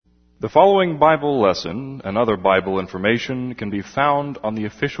The following Bible lesson and other Bible information can be found on the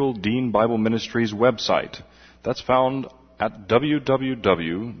official Dean Bible Ministries website. That's found at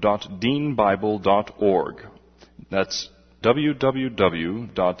www.deanbible.org. That's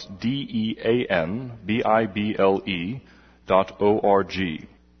www.deanbible.org.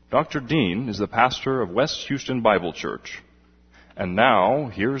 Dr. Dean is the pastor of West Houston Bible Church. And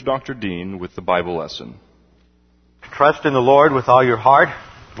now, here's Dr. Dean with the Bible lesson. Trust in the Lord with all your heart.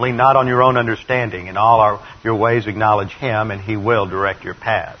 Lean not on your own understanding. In all your ways acknowledge Him, and He will direct your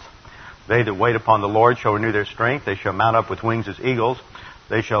paths. They that wait upon the Lord shall renew their strength. They shall mount up with wings as eagles.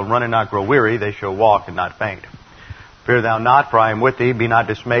 They shall run and not grow weary. They shall walk and not faint. Fear thou not, for I am with thee. Be not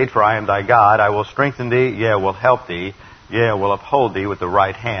dismayed, for I am thy God. I will strengthen thee, yea, will help thee, yea, will uphold thee with the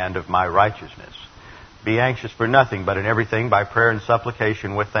right hand of my righteousness. Be anxious for nothing, but in everything by prayer and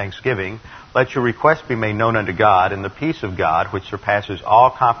supplication with thanksgiving, let your requests be made known unto God, and the peace of God, which surpasses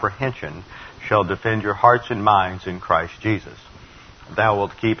all comprehension, shall defend your hearts and minds in Christ Jesus. Thou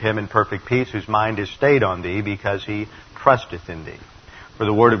wilt keep him in perfect peace, whose mind is stayed on thee, because he trusteth in thee. For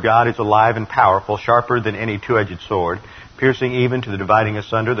the word of God is alive and powerful, sharper than any two-edged sword, piercing even to the dividing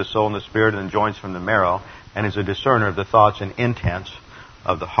asunder the soul and the spirit and the joints from the marrow, and is a discerner of the thoughts and intents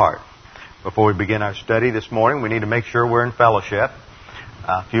of the heart. Before we begin our study this morning, we need to make sure we're in fellowship.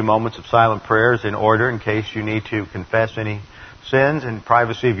 A few moments of silent prayer is in order in case you need to confess any sins in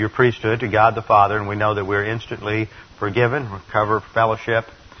privacy of your priesthood to God the Father, and we know that we're instantly forgiven, recover fellowship,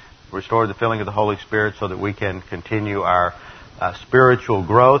 restore the filling of the Holy Spirit so that we can continue our spiritual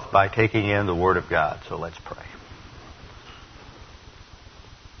growth by taking in the Word of God. So let's pray.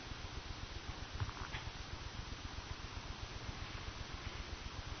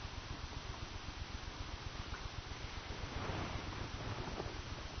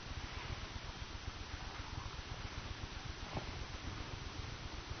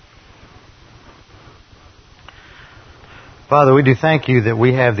 Father, we do thank you that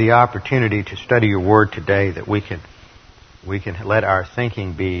we have the opportunity to study your Word today, that we can let our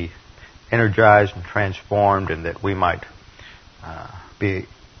thinking be energized and transformed, and that we might be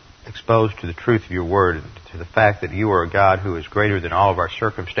exposed to the truth of your Word and to the fact that you are a God who is greater than all of our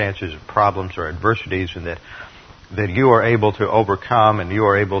circumstances, problems, or adversities, and that you are able to overcome and you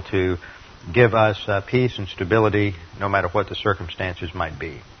are able to give us peace and stability no matter what the circumstances might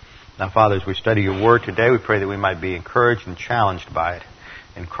be. Now, Father, as we study your Word today, we pray that we might be encouraged and challenged by it.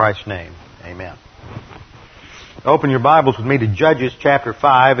 In Christ's name, amen. Open your Bibles with me to Judges chapter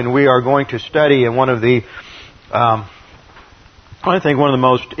 5, and we are going to study in one of the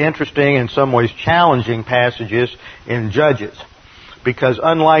most interesting and in some ways challenging passages in Judges. Because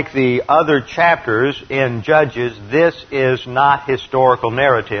unlike the other chapters in Judges, this is not historical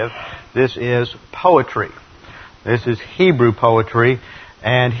narrative. This is poetry. This is Hebrew poetry.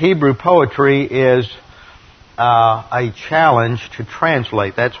 And Hebrew poetry is a challenge to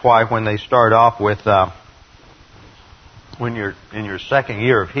translate. That's why when they start off with, when you're in your second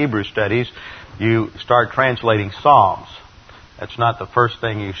year of Hebrew studies, you start translating Psalms. That's not the first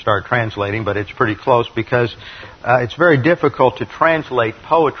thing you start translating, but it's pretty close because it's very difficult to translate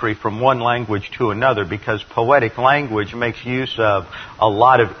poetry from one language to another because poetic language makes use of a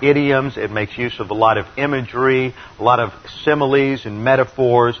lot of idioms, it makes use of a lot of imagery, a lot of similes and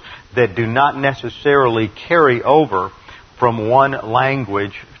metaphors that do not necessarily carry over from one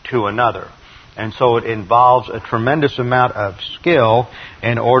language to another. And so it involves a tremendous amount of skill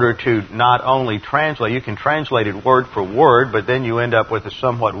in order to not only translate. You can translate it word for word, but then you end up with a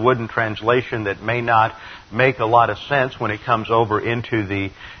somewhat wooden translation that may not make a lot of sense when it comes over into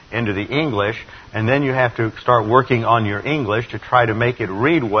the English. And then you have to start working on your English to try to make it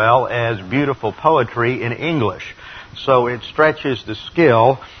read well as beautiful poetry in English. So it stretches the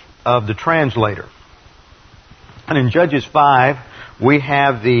skill of the translator. And in Judges 5, we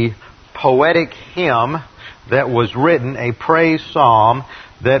have the poetic hymn that was written, a praise psalm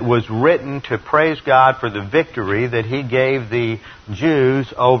that was written to praise God for the victory that He gave the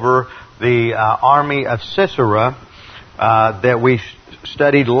Jews over the army of Sisera that we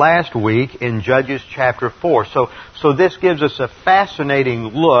studied last week in Judges chapter 4. So this gives us a fascinating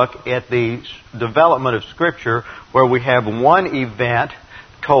look at the development of Scripture where we have one event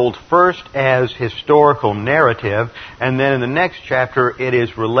told first as historical narrative, and then in the next chapter it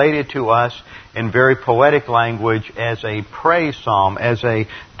is related to us in very poetic language as a praise psalm, as a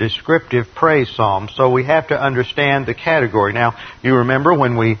descriptive praise psalm. So we have to understand the category. Now, you remember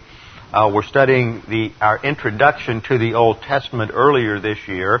when we were studying our introduction to the Old Testament earlier this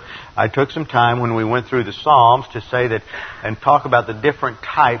year, I took some time when we went through the Psalms to say that and talk about the different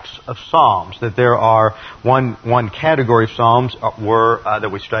types of Psalms. That there are one category of Psalms that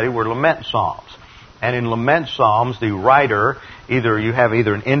we studied were lament Psalms. And in lament Psalms, the writer, you have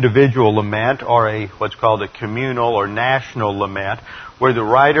either an individual lament or what's called a communal or national lament, where the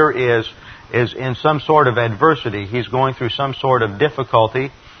writer is in some sort of adversity. He's going through some sort of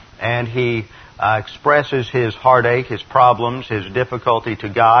difficulty, and he expresses his heartache, his problems, his difficulty to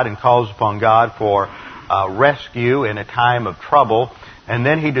God, and calls upon God for rescue in a time of trouble. And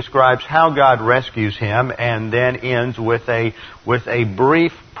then he describes how God rescues him, and then ends with a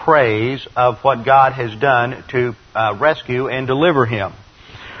brief praise of what God has done to rescue and deliver him.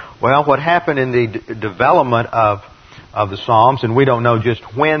 Well, what happened in the development of the Psalms, and we don't know just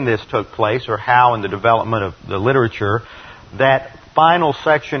when this took place or how in the development of the literature, that final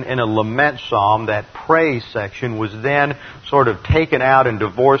section in a lament psalm, that praise section, was then sort of taken out and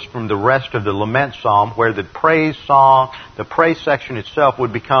divorced from the rest of the lament psalm, where the praise section itself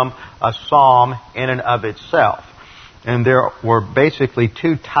would become a psalm in and of itself. And there were basically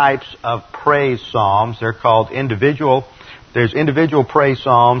two types of praise psalms. They're called there's individual praise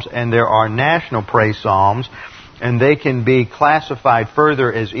psalms, and there are national praise psalms, and they can be classified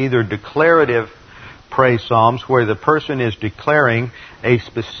further as either declarative praise psalms, where the person is declaring a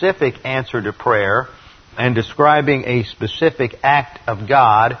specific answer to prayer and describing a specific act of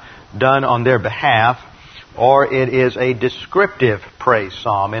God done on their behalf, or it is a descriptive praise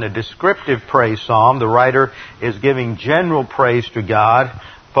psalm. In a descriptive praise psalm, the writer is giving general praise to God,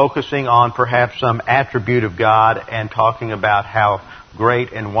 focusing on perhaps some attribute of God and talking about how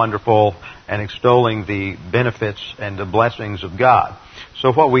great and wonderful and extolling the benefits and the blessings of God.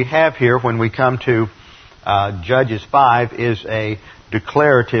 So what we have here when we come to Judges 5 is a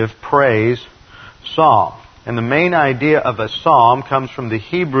declarative praise psalm. And the main idea of a psalm comes from the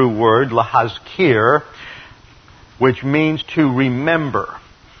Hebrew word lahazkir, which means to remember.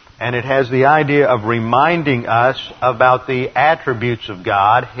 And it has the idea of reminding us about the attributes of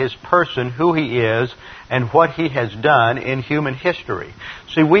God, His person, who He is, and what He has done in human history.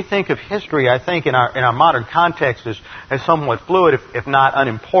 See, we think of history, I think, in our modern context as somewhat fluid, if not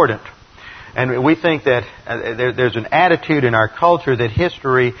unimportant. And we think that there's an attitude in our culture that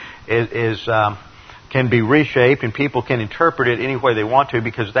history can be reshaped and people can interpret it any way they want to,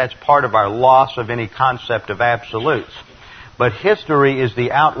 because that's part of our loss of any concept of absolutes. But history is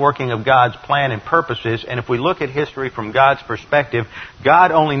the outworking of God's plan and purposes, and if we look at history from God's perspective,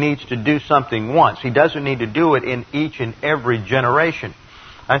 God only needs to do something once. He doesn't need to do it in each and every generation.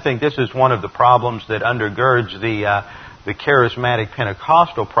 I think this is one of the problems that undergirds the charismatic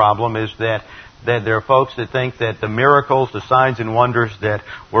Pentecostal problem, is that there are folks that think that the miracles, the signs and wonders that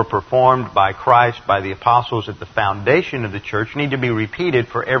were performed by Christ, by the apostles at the foundation of the church, need to be repeated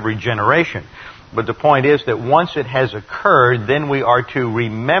for every generation. But the point is that once it has occurred, then we are to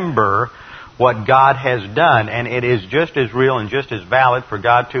remember what God has done. And it is just as real and just as valid for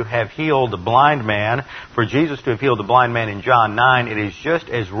God to have healed the blind man, for Jesus to have healed the blind man in John 9. It is just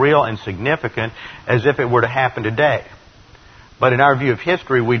as real and significant as if it were to happen today. But in our view of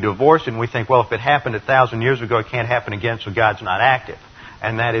history, we divorce and we think, well, if it happened 1,000 years ago, it can't happen again, so God's not active.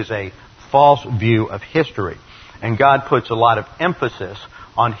 And that is a false view of history. And God puts a lot of emphasis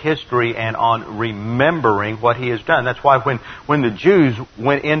on history and on remembering what He has done. That's why when the Jews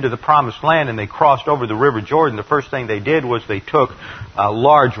went into the Promised Land and they crossed over the River Jordan, the first thing they did was they took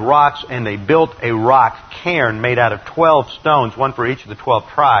large rocks and they built a rock cairn made out of 12 stones, one for each of the 12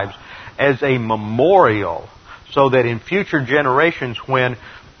 tribes, as a memorial, so that in future generations, when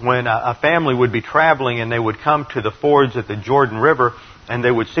a family would be traveling and they would come to the fords at the Jordan River and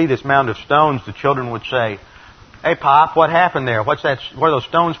they would see this mound of stones, the children would say, "Hey, Pop, what happened there? What are those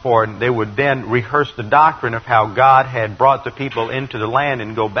stones for?" And they would then rehearse the doctrine of how God had brought the people into the land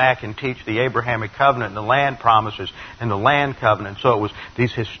and go back and teach the Abrahamic covenant and the land promises and the land covenant. So it was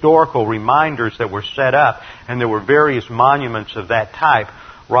these historical reminders that were set up, and there were various monuments of that type,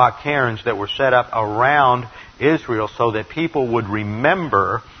 rock cairns, that were set up around Israel so that people would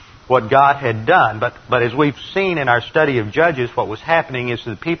remember what God had done. But as we've seen in our study of Judges, what was happening is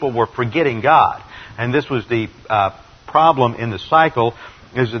that people were forgetting God. And this was the problem in the cycle,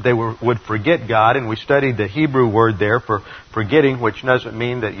 is that they would forget God. And we studied the Hebrew word there for forgetting, which doesn't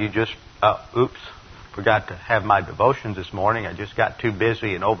mean that you just, forgot to have my devotions this morning. I just got too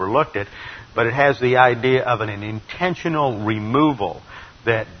busy and overlooked it. But it has the idea of an intentional removal,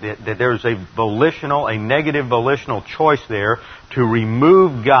 that there's a negative volitional choice there to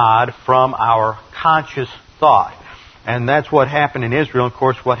remove God from our conscious thought. And that's what happened in Israel. Of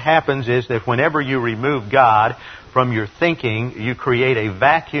course, what happens is that whenever you remove God from your thinking, you create a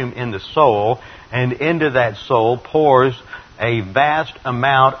vacuum in the soul, and into that soul pours a vast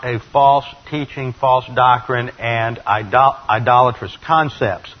amount of false teaching, false doctrine, and idolatrous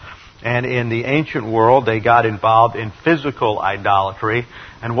concepts. And in the ancient world, they got involved in physical idolatry.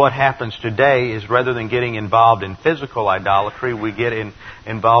 And what happens today is rather than getting involved in physical idolatry, we get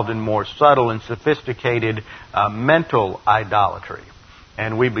involved in more subtle and sophisticated mental idolatry.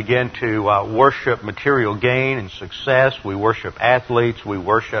 And we begin to worship material gain and success. We worship athletes. We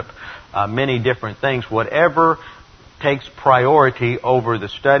worship many different things. Whatever takes priority over the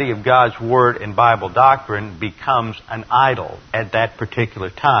study of God's Word and Bible doctrine becomes an idol at that particular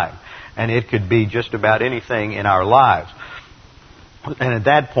time. And it could be just about anything in our lives. And at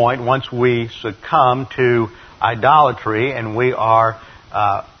that point, once we succumb to idolatry and we are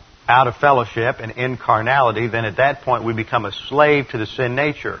out of fellowship and in carnality, then at that point we become a slave to the sin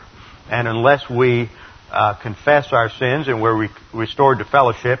nature. And unless we confess our sins and we're restored to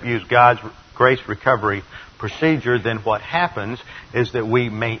fellowship, use God's grace recovery procedure, then what happens is that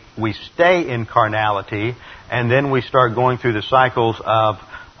we stay in carnality, and then we start going through the cycles of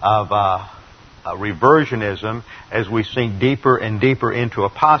reversionism as we sink deeper and deeper into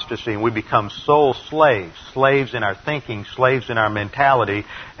apostasy, and we become soul slaves, slaves in our thinking, slaves in our mentality,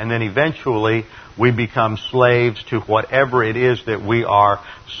 and then eventually we become slaves to whatever it is that we are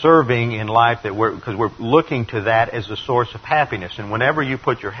serving in life, because we're looking to that as a source of happiness. And whenever you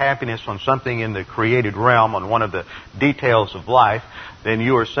put your happiness on something in the created realm, on one of the details of life, then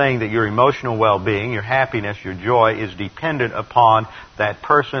you are saying that your emotional well-being, your happiness, your joy is dependent upon that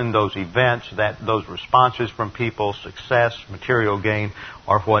person, those events, those responses from people, success, material gain,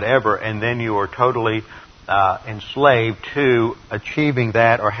 or whatever, and then you are totally enslaved to achieving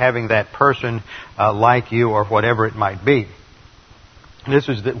that or having that person like you or whatever it might be. This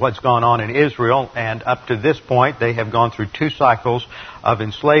is what's gone on in Israel, and up to this point they have gone through 2 cycles of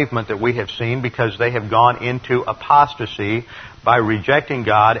enslavement that we have seen, because they have gone into apostasy by rejecting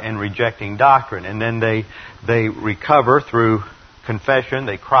God and rejecting doctrine. And then they recover through confession,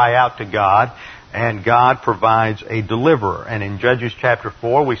 they cry out to God, and God provides a deliverer. And in Judges chapter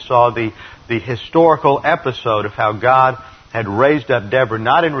 4 we saw the historical episode of how God had raised up Deborah,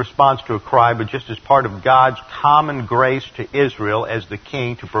 not in response to a cry, but just as part of God's common grace to Israel as the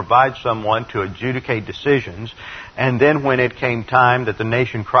king to provide someone to adjudicate decisions. And then when it came time that the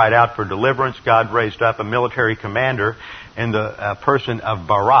nation cried out for deliverance, God raised up a military commander in the person of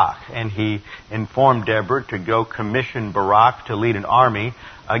Barak. And he informed Deborah to go commission Barak to lead an army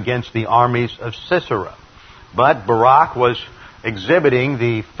against the armies of Sisera. But Barak was exhibiting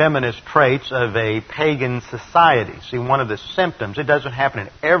the feminist traits of a pagan society. See, one of the symptoms, it doesn't happen in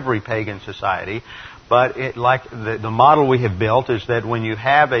every pagan society, but like the model we have built is that when you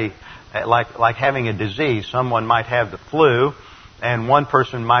have like having a disease, someone might have the flu, and one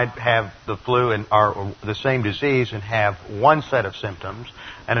person might have the flu or the same disease and have one set of symptoms,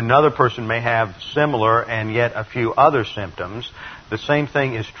 and another person may have similar and yet a few other symptoms. The same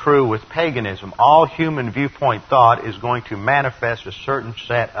thing is true with paganism. All human viewpoint thought is going to manifest a certain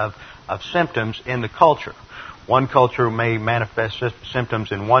set of symptoms in the culture. One culture may manifest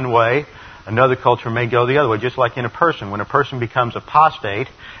symptoms in one way. Another culture may go the other way, just like in a person. When a person becomes apostate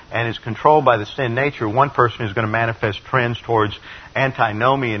and is controlled by the sin nature, one person is going to manifest trends towards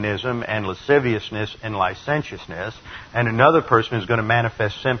antinomianism and lasciviousness and licentiousness, and another person is going to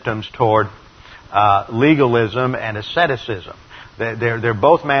manifest symptoms toward legalism and asceticism. They're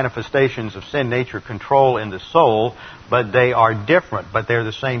both manifestations of sin nature control in the soul, but they are different, but they're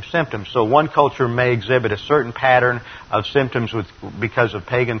the same symptoms. So one culture may exhibit a certain pattern of symptoms because of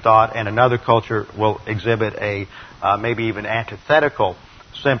pagan thought, and another culture will exhibit maybe even antithetical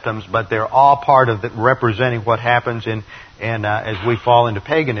symptoms, but they're all part of representing what happens as we fall into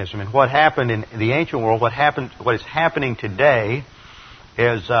paganism. And what happened in the ancient world, what is happening today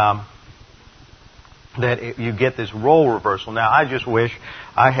is that you get this role reversal. Now, I just wish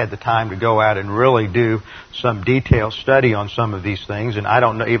I had the time to go out and really do some detailed study on some of these things, and I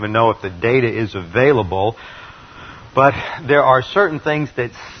don't even know if the data is available, but there are certain things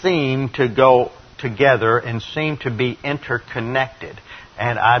that seem to go together and seem to be interconnected.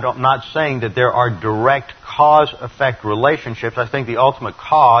 And I'm not saying that there are direct cause-effect relationships. I think the ultimate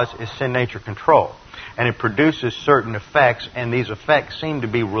cause is sin nature control. And it produces certain effects, and these effects seem to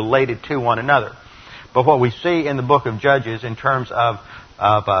be related to one another. But what we see in the book of Judges in terms of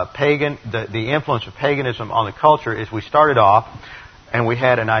the influence of paganism on the culture is we started off and we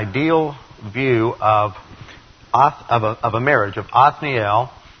had an ideal view of a marriage of Othniel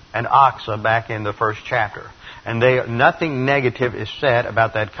and Achsah back in the first chapter. And nothing negative is said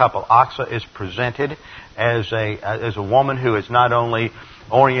about that couple. Achsah is presented as a woman who is not only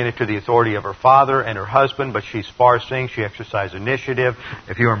oriented to the authority of her father and her husband, but she's far-seeing. She exercised initiative.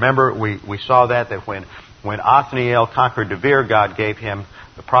 If you remember, we saw that when Othniel conquered Devere, God gave him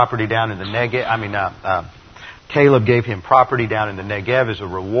the property down in the Negev. Caleb gave him property down in the Negev as a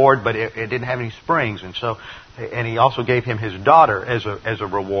reward, but it didn't have any springs, and he also gave him his daughter as a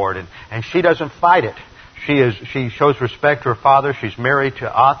reward, and she doesn't fight it. She shows respect to her father. She's married to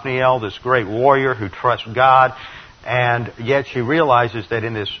Othniel, this great warrior who trusts God, and yet she realizes that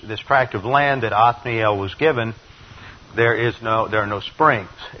in this tract of land that Othniel was given, there are no springs.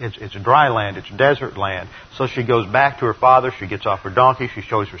 It's dry land. It's desert land. So she goes back to her father. She gets off her donkey. She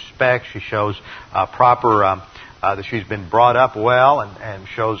shows respect. She shows that she's been brought up well and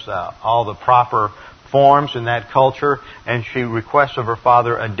shows all the proper forms in that culture. And she requests of her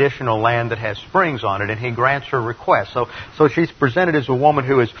father additional land that has springs on it, and he grants her request. So she's presented as a woman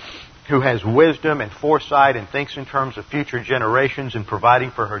who has wisdom and foresight and thinks in terms of future generations and providing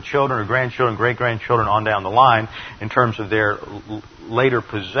for her children, her grandchildren, great-grandchildren on down the line in terms of their later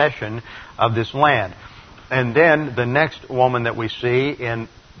possession of this land. And then the next woman that we see in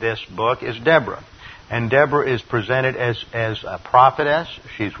this book is Deborah. And Deborah is presented as a prophetess.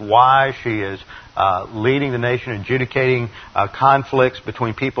 She's wise. She is leading the nation, adjudicating conflicts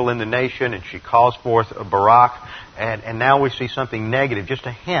between people in the nation, and she calls forth Barak. And now we see something negative, just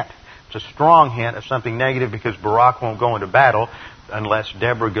a hint. It's a strong hint of something negative because Barak won't go into battle unless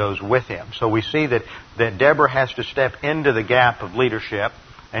Deborah goes with him. So we see that Deborah has to step into the gap of leadership,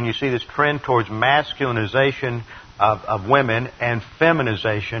 and you see this trend towards masculinization of women and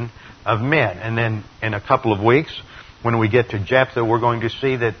feminization of men. And then in a couple of weeks, when we get to Jephthah, we're going to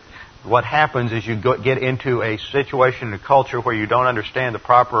see that what happens is you get into a situation in a culture where you don't understand the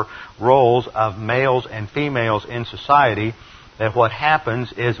proper roles of males and females in society, that what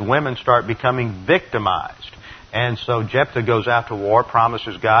happens is women start becoming victimized. And so Jephthah goes out to war,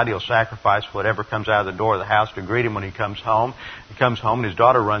 promises God he'll sacrifice whatever comes out of the door of the house to greet him when he comes home. He comes home and his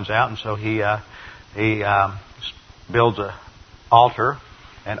daughter runs out, and so he builds an altar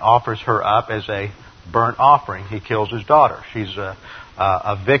and offers her up as a burnt offering. He kills his daughter. She's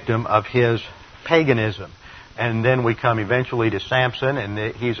a victim of his paganism. And then we come eventually to Samson,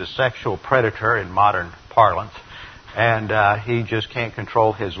 and he's a sexual predator in modern parlance. And he just can't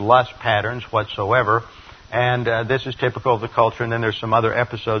control his lust patterns whatsoever. And this is typical of the culture. And then there's some other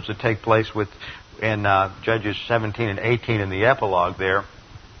episodes that take place in Judges 17 and 18 in the epilogue there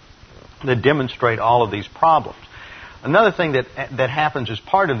that demonstrate all of these problems. Another thing that happens as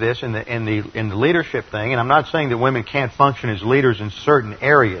part of this in the leadership thing, and I'm not saying that women can't function as leaders in certain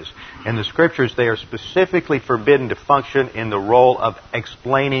areas. In the Scriptures, they are specifically forbidden to function in the role of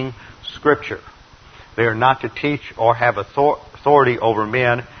explaining Scripture. They are not to teach or have authority over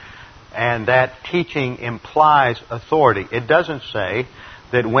men, and that teaching implies authority. It doesn't say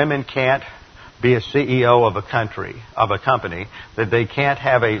that women can't be a CEO of a company, that they can't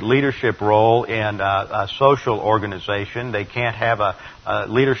have a leadership role in a social organization, they can't have a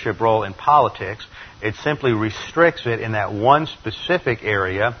leadership role in politics. It simply restricts it in that one specific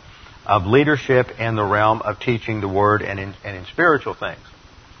area of leadership in the realm of teaching the Word and in spiritual things.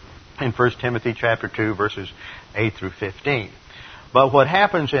 In 1 Timothy chapter 2, verses 8 through 15. But what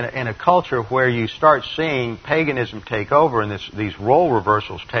happens in a culture where you start seeing paganism take over and these role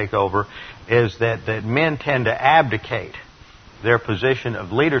reversals take over is that men tend to abdicate their position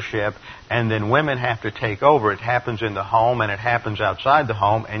of leadership, and then women have to take over. It happens in the home and it happens outside the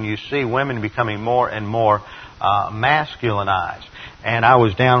home, and you see women becoming more and more masculinized. And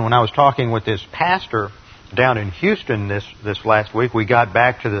when I was talking with this pastor down in Houston this last week, we got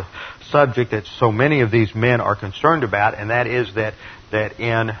back to the subject that so many of these men are concerned about, and that is that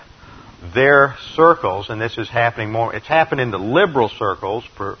in their circles, and this is happening more, it's happened in the liberal circles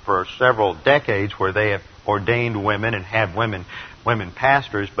for several decades where they have ordained women and have women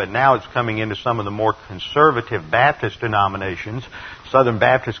pastors, but now it's coming into some of the more conservative Baptist denominations. Southern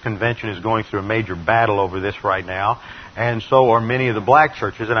Baptist Convention is going through a major battle over this right now, and so are many of the black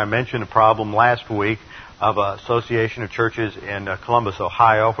churches. And I mentioned a problem last week of an association of churches in Columbus,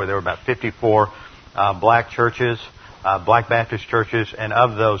 Ohio, where there were about 54 black churches, black Baptist churches, and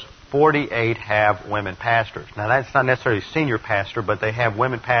of those, 48 have women pastors. Now, that's not necessarily senior pastor, but they have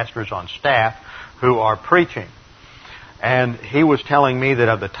women pastors on staff who are preaching. And he was telling me that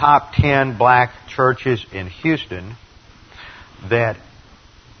of the top 10 black churches in Houston, that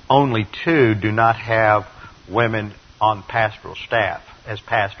only 2 do not have women on pastoral staff. as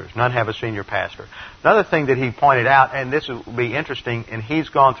pastors. None have a senior pastor. Another thing that he pointed out, and this will be interesting, and he's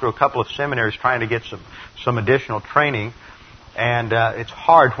gone through a couple of seminaries trying to get some additional training, and it's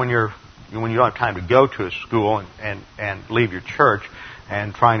hard when you don't have time to go to a school and leave your church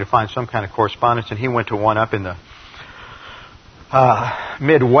and trying to find some kind of correspondence. And he went to one up in the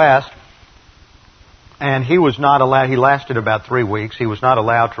Midwest, and he was not allowed. He lasted about 3 weeks. He was not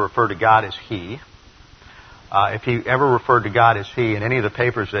allowed to refer to God as he. If he ever referred to God as he in any of the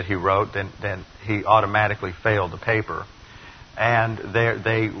papers that he wrote, then he automatically failed the paper. And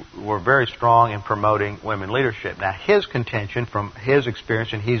they were very strong in promoting women leadership. Now, his contention from his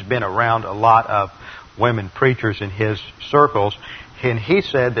experience, and he's been around a lot of women preachers in his circles, and he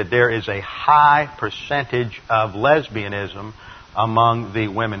said that there is a high percentage of lesbianism among the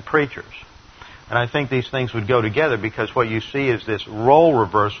women preachers. And I think these things would go together because what you see is this role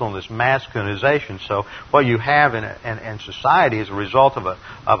reversal and this masculinization. So what you have in society as a result of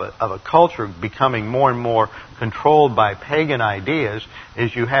a culture becoming more and more controlled by pagan ideas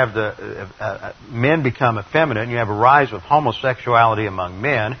is you have the men become effeminate, and you have a rise of homosexuality among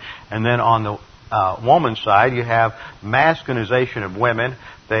men, and then on the woman's side, you have masculinization of women.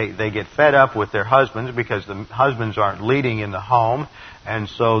 They get fed up with their husbands because the husbands aren't leading in the home, and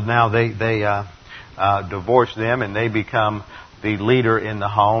so now they divorce them and they become the leader in the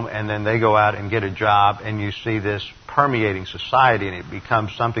home, and then they go out and get a job, and you see this permeating society, and it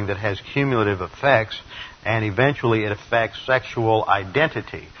becomes something that has cumulative effects, and eventually it affects sexual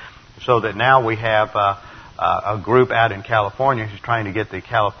identity. So that now we have a group out in California who's trying to get the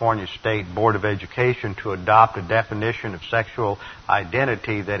California State Board of Education to adopt a definition of sexual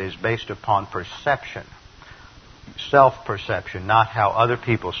identity that is based upon perception, self-perception, not how other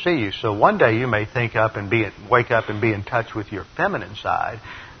people see you. So one day you may wake up and be in touch with your feminine side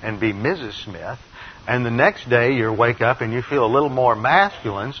and be Mrs. Smith, and the next day you wake up and you feel a little more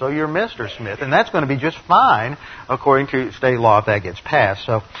masculine, so you're Mr. Smith, and that's going to be just fine according to state law if that gets passed.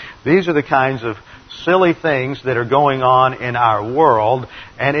 So these are the kinds of silly things that are going on in our world,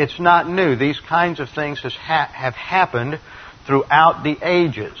 and it's not new. These kinds of things have happened throughout the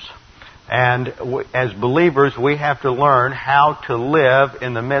ages. And as believers, we have to learn how to live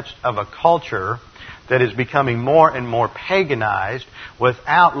in the midst of a culture that is becoming more and more paganized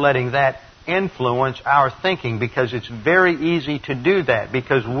without letting that influence our thinking, because it's very easy to do that,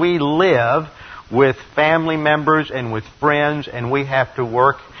 because we live with family members and with friends, and we have to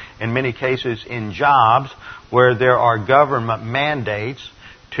work in many cases in jobs where there are government mandates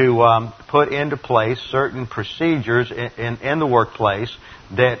to put into place certain procedures in the workplace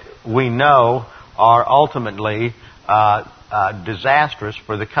that we know are ultimately disastrous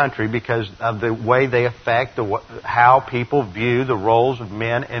for the country because of the way they affect how people view the roles of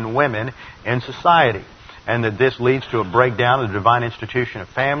men and women in society. And that this leads to a breakdown of the divine institution of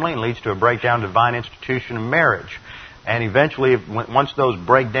family and leads to a breakdown of the divine institution of marriage. And eventually, once those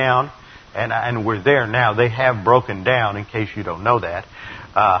break down, and we're there now, they have broken down, in case you don't know that.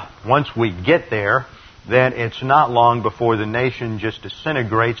 Once we get there, then it's not long before the nation just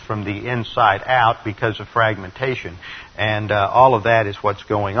disintegrates from the inside out because of fragmentation. And all of that is what's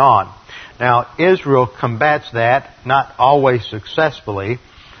going on. Now, Israel combats that, not always successfully.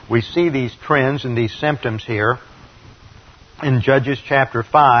 We see these trends and these symptoms here in Judges chapter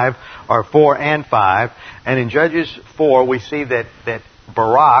 4 and 5. And in Judges 4, we see that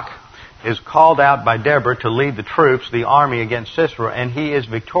Barak is called out by Deborah to lead the troops, the army, against Sisera, and he is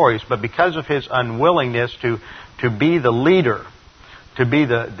victorious. But because of his unwillingness to be the leader, to be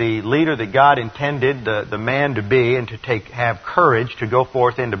the leader that God intended the man to be, and to have courage to go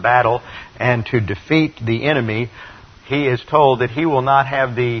forth into battle and to defeat the enemy, he is told that he will not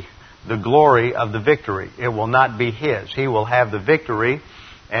have the glory of the victory. It will not be his. He will have the victory,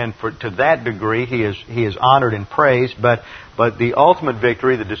 and to that degree he is honored and praised. But the ultimate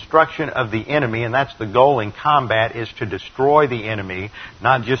victory, the destruction of the enemy, and that's the goal in combat, is to destroy the enemy,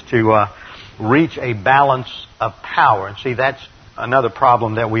 not just to reach a balance of power. And see, that's another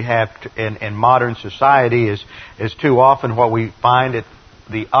problem that we have in modern society is too often what we find at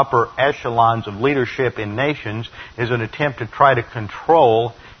the upper echelons of leadership in nations is an attempt to try to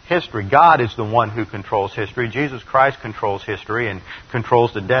control history. God is the one who controls history. Jesus Christ controls history and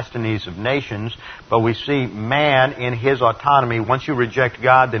controls the destinies of nations. But we see man in his autonomy. Once you reject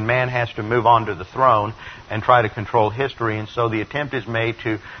God, then man has to move on to the throne and try to control history. And so the attempt is made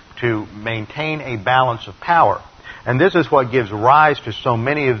to maintain a balance of power. And this is what gives rise to so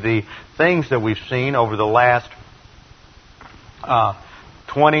many of the things that we've seen over the last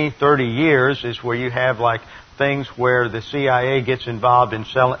 20, 30 years, is where you have like things where the CIA gets involved in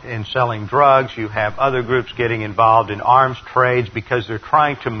selling drugs. You have other groups getting involved in arms trades because they're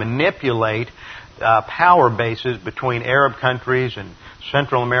trying to manipulate power bases between Arab countries and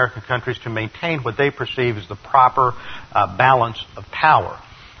Central American countries to maintain what they perceive as the proper balance of power.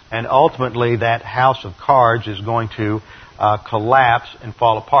 And ultimately, that house of cards is going to collapse and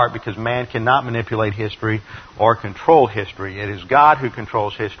fall apart because man cannot manipulate history or control history. It is God who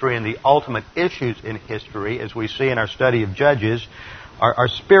controls history, and the ultimate issues in history, as we see in our study of Judges, are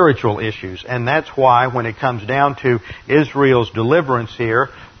spiritual issues. And that's why when it comes down to Israel's deliverance here,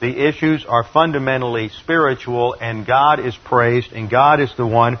 the issues are fundamentally spiritual, and God is praised, and God is the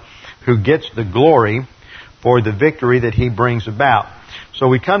one who gets the glory for the victory that He brings about. So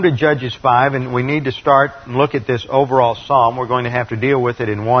we come to Judges 5, and we need to start and look at this overall psalm. We're going to have to deal with it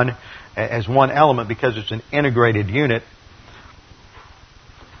as one element because it's an integrated unit.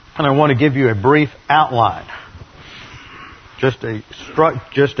 And I want to give you a brief outline, just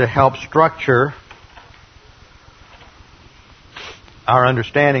to help structure our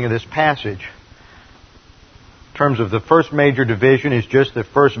understanding of this passage. In terms of the first major division is just the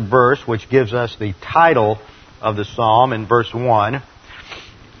first verse, which gives us the title of the psalm in verse 1.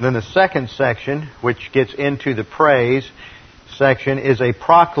 Then the second section, which gets into the praise section, is a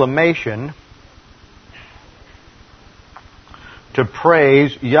proclamation to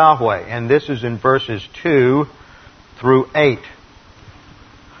praise Yahweh. And this is in verses 2 through 8.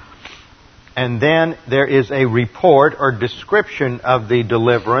 And then there is a report or description of the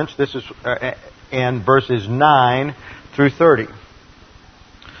deliverance. This is in verses 9 through 30.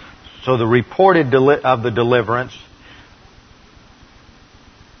 So the reported of the deliverance,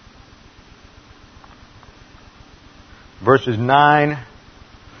 verses 9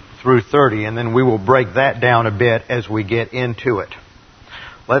 through 30, and then we will break that down a bit as we get into it.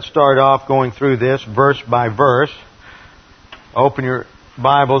 Let's start off going through this verse by verse. Open your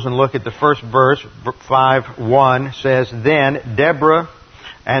Bibles and look at the first verse. 5:1 says, Then Deborah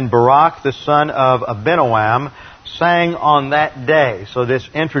and Barak the son of Abinoam sang on that day. So this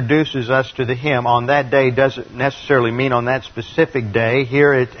introduces us to the hymn. On that day doesn't necessarily mean on that specific day.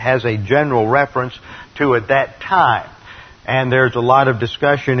 Here it has a general reference to at that time. And there's a lot of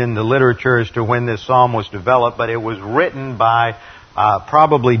discussion in the literature as to when this psalm was developed, but it was written by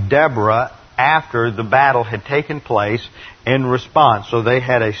probably Deborah after the battle had taken place in response. So they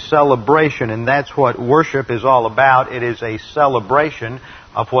had a celebration, and that's what worship is all about. It is a celebration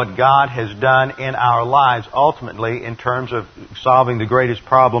of what God has done in our lives, ultimately in terms of solving the greatest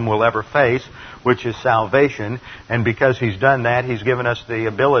problem we'll ever face, which is salvation. And because He's done that, He's given us the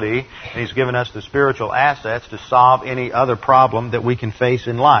ability, and He's given us the spiritual assets to solve any other problem that we can face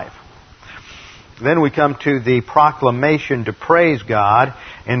in life. Then we come to the proclamation to praise God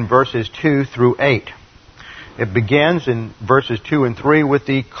in verses 2 through 8. It begins in verses 2 and 3 with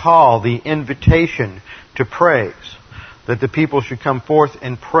the call, the invitation to praise, that the people should come forth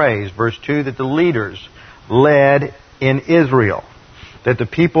and praise. Verse 2, that the leaders led in Israel, that the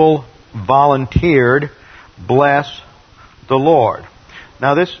people volunteered, bless the Lord.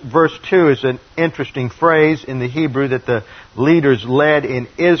 Now this verse 2 is an interesting phrase in the Hebrew, that the leaders led in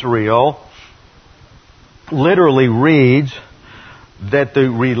Israel. Literally reads that the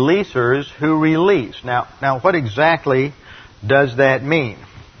releasers who release. Now what exactly does that mean?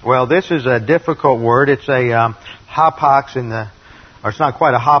 Well, this is a difficult word. It's a hapax or it's not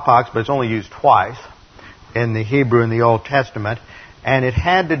quite a hapax, but it's only used twice in the Hebrew in the Old Testament. And it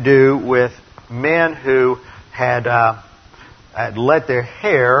had to do with men who had let their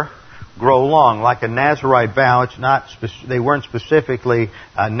hair grow long, like a Nazirite vow. It's not they weren't specifically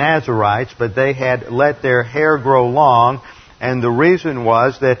Nazirites, but they had let their hair grow long, and the reason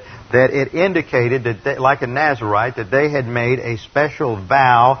was that it indicated that they, like a Nazirite, that they had made a special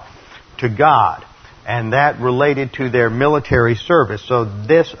vow to God, and that related to their military service. So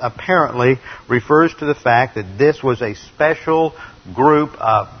this apparently refers to the fact that this was a special group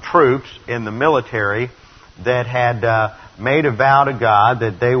of troops in the military that had made a vow to God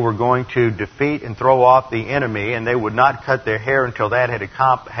that they were going to defeat and throw off the enemy, and they would not cut their hair until that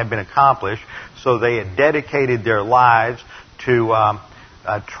had been accomplished. So they had dedicated their lives to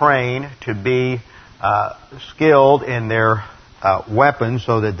train, to be skilled in their weapons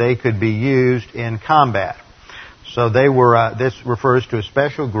so that they could be used in combat. So they were. This refers to a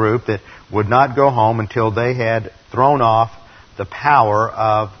special group that would not go home until they had thrown off the power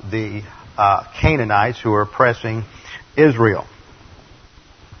of the Canaanites who were oppressing Israel.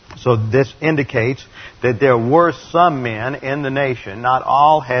 So this indicates that there were some men in the nation, not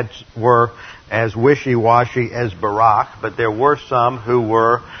all were as wishy-washy as Barak, but there were some who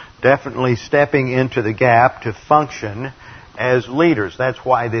were definitely stepping into the gap to function as leaders. That's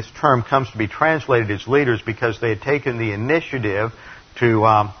why this term comes to be translated as leaders, because they had taken the initiative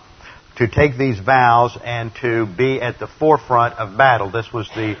to take these vows and to be at the forefront of battle. This was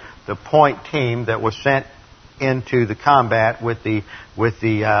the point team that was sent into the combat with the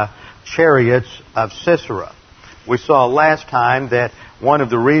chariots of Sisera. We saw last time that one of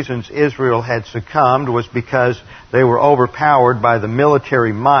the reasons Israel had succumbed was because they were overpowered by the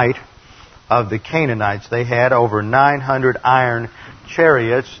military might of the Canaanites. They had over 900 iron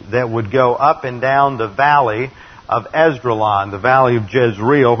chariots that would go up and down the valley of Esdraelon, the valley of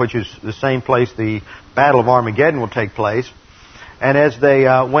Jezreel, which is the same place the Battle of Armageddon will take place. And as they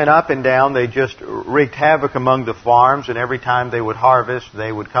went up and down, they just wreaked havoc among the farms, and every time they would harvest,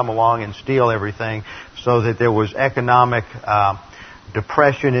 they would come along and steal everything, so that there was economic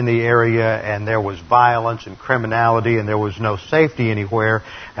depression in the area, and there was violence and criminality, and there was no safety anywhere.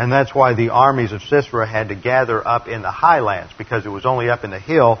 And that's why the armies of Sisera had to gather up in the highlands, because it was only up in the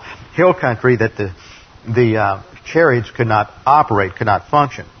hill country that the chariots could not operate, could not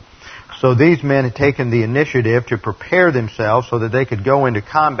function. So these men had taken the initiative to prepare themselves so that they could go into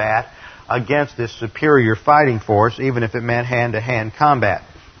combat against this superior fighting force, even if it meant hand-to-hand combat.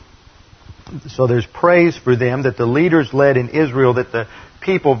 So there's praise for them that the leaders led in Israel, that the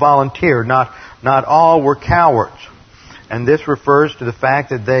people volunteered. Not all were cowards. And this refers to the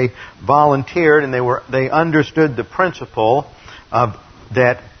fact that they volunteered and they understood the principle of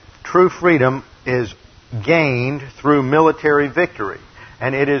that true freedom is gained through military victory.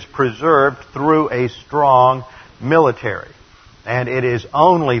 And it is preserved through a strong military. And it is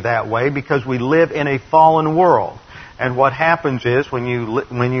only that way because we live in a fallen world. And what happens is when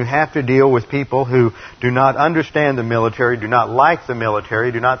you have to deal with people who do not understand the military, do not like the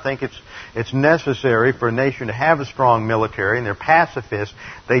military, do not think it's necessary for a nation to have a strong military, and they're pacifists,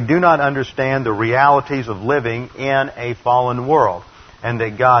 they do not understand the realities of living in a fallen world. And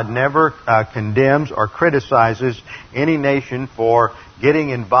that God never condemns or criticizes any nation for getting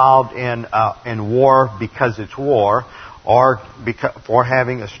involved in war because it's war, or for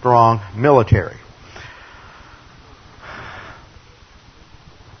having a strong military.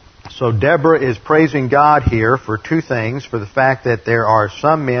 So Deborah is praising God here for two things: for the fact that there are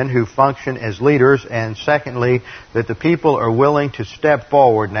some men who function as leaders, and secondly, that the people are willing to step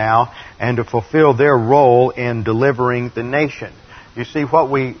forward now and to fulfill their role in delivering the nation. You see, what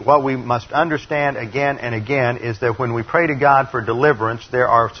we must understand again and again is that when we pray to God for deliverance, there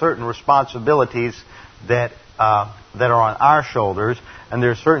are certain responsibilities that are on our shoulders, and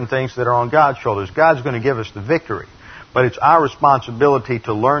there are certain things that are on God's shoulders. God's going to give us the victory. But it's our responsibility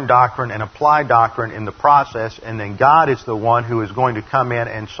to learn doctrine and apply doctrine in the process, and then God is the one who is going to come in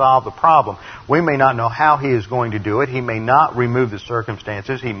and solve the problem. We may not know how He is going to do it. He may not remove the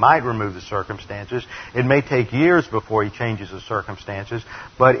circumstances. He might remove the circumstances. It may take years before He changes the circumstances.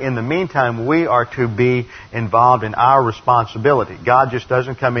 But in the meantime, we are to be involved in our responsibility. God just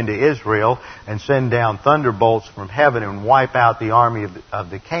doesn't come into Israel and send down thunderbolts from heaven and wipe out the army of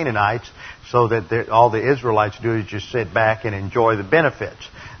the Canaanites, so that all the Israelites do is just sit back and enjoy the benefits.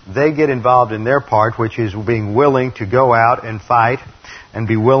 They get involved in their part, which is being willing to go out and fight and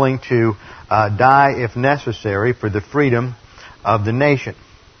be willing to die if necessary for the freedom of the nation.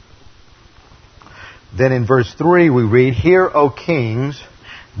 Then in verse 3 we read, "Hear, O kings,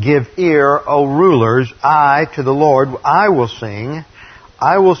 give ear, O rulers, I to the Lord, I will sing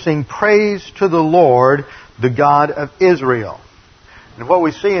praise to the Lord, the God of Israel." And what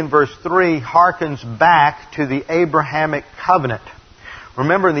we see in verse 3 harkens back to the Abrahamic covenant.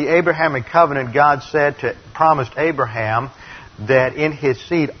 Remember, in the Abrahamic covenant, God promised Abraham that in his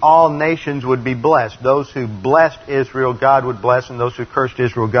seed all nations would be blessed. Those who blessed Israel, God would bless, and those who cursed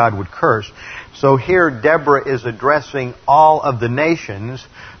Israel, God would curse. So here Deborah is addressing all of the nations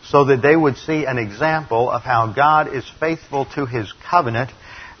so that they would see an example of how God is faithful to His covenant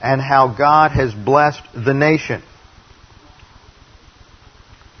and how God has blessed the nation.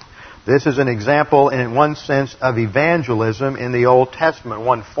 This is an example, in one sense, of evangelism in the Old Testament,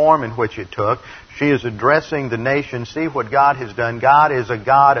 one form in which it took. She is addressing the nation. See what God has done. God is a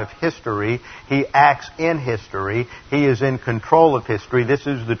God of history. He acts in history. He is in control of history. This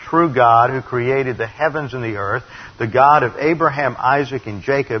is the true God who created the heavens and the earth, the God of Abraham, Isaac, and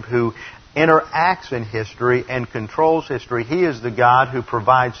Jacob, who interacts in history and controls history. He is the God who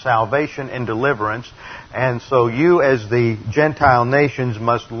provides salvation and deliverance. And so you, as the Gentile nations,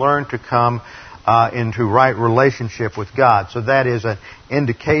 must learn to come into right relationship with God. So that is an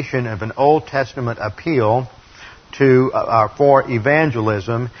indication of an Old Testament appeal for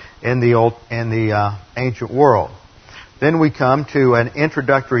evangelism in the ancient world. Then we come to an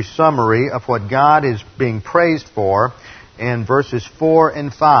introductory summary of what God is being praised for in verses 4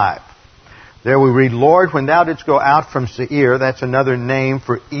 and 5. There we read, Lord, when thou didst go out from Seir, that's another name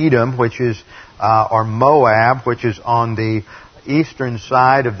for Edom, which is, or Moab, which is on the eastern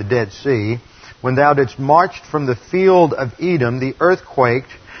side of the Dead Sea. When thou didst march from the field of Edom, the earth quaked,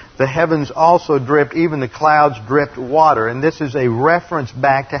 the heavens also dripped, even the clouds dripped water. And this is a reference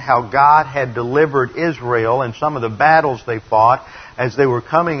back to how God had delivered Israel and some of the battles they fought as they were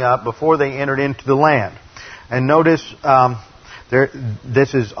coming up before they entered into the land. And notice,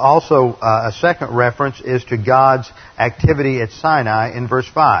 this is also a second reference is to God's activity at Sinai in verse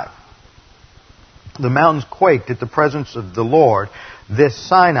 5. The mountains quaked at the presence of the Lord, this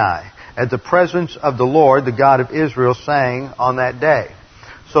Sinai, at the presence of the Lord, the God of Israel, sang on that day.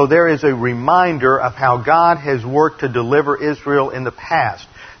 So there is a reminder of how God has worked to deliver Israel in the past,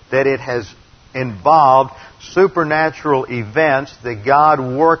 that it has involved supernatural events that God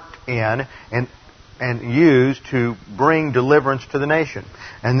worked in and used to bring deliverance to the nation.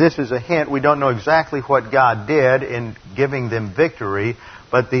 And this is a hint. We don't know exactly what God did in giving them victory,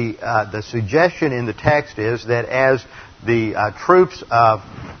 but the suggestion in the text is that as the troops of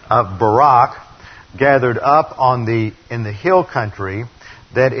Barak gathered up in the hill country,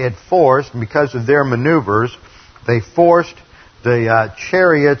 that it forced, because of their maneuvers, they forced the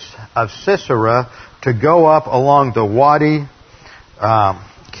chariots of Sisera to go up along the Wadi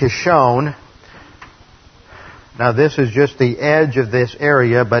Kishon. Now this is just the edge of this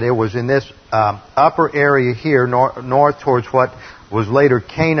area, but it was in this upper area here, north towards what was later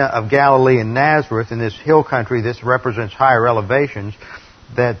Cana of Galilee and Nazareth, in this hill country. This represents higher elevations,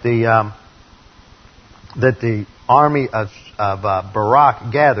 that the army of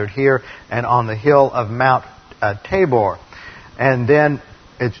Barak gathered here and on the hill of Mount Tabor. And then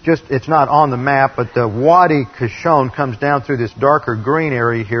it's not on the map, but the Wadi Kishon comes down through this darker green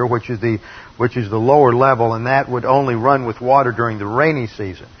area here, which is the lower level, and that would only run with water during the rainy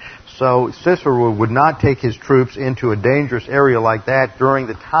season. So Sisera would not take his troops into a dangerous area like that during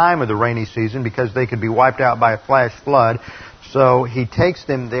the time of the rainy season, because they could be wiped out by a flash flood. So he takes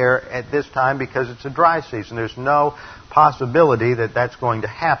them there at this time because it's a dry season. There's no possibility that that's going to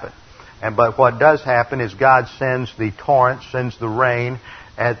happen. But what does happen is God sends the torrent, sends the rain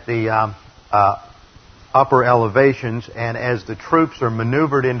at the upper elevations, and as the troops are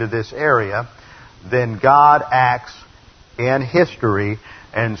maneuvered into this area, then God acts in history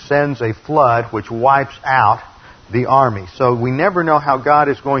and sends a flood which wipes out the army. So we never know how God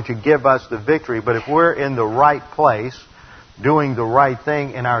is going to give us the victory, but if we're in the right place, doing the right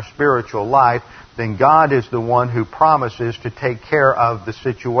thing in our spiritual life, then God is the one who promises to take care of the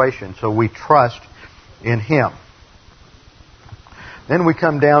situation. So we trust in Him. Then we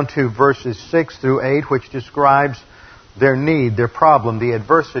come down to verses 6 through 8, which describes their need, their problem, the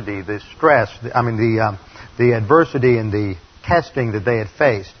adversity, the stress, the adversity and the testing that they had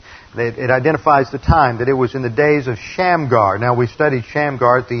faced. It identifies the time, that it was in the days of Shamgar. Now we studied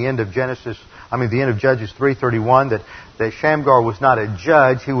Shamgar at the end of Judges 3:31, that Shamgar was not a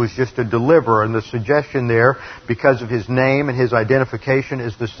judge, he was just a deliverer. And the suggestion there, because of his name and his identification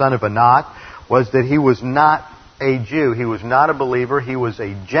as the son of Anat, was that he was not a Jew. He was not a believer. He was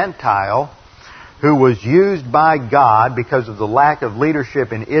a Gentile who was used by God because of the lack of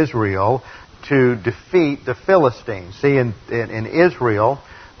leadership in Israel to defeat the Philistines. See, in Israel,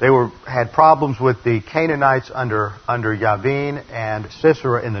 they had problems with the Canaanites under Yavin and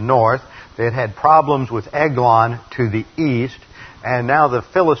Sisera in the north. They had problems with Eglon to the east. And now the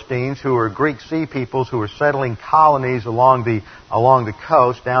Philistines, who are Greek sea peoples who were settling colonies along the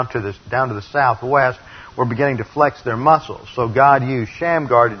coast down to the southwest, were beginning to flex their muscles. So God used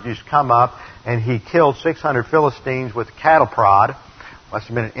Shamgar to just come up, and he killed 600 Philistines with a cattle prod. Must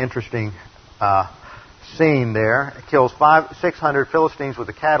have been an interesting scene there. It kills 600 Philistines with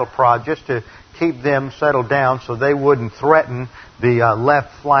a cattle prod just to keep them settled down so they wouldn't threaten the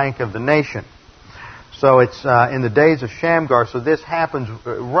left flank of the nation. So it's in the days of Shamgar. So this happens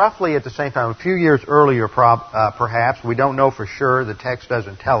roughly at the same time, a few years earlier perhaps. We don't know for sure. The text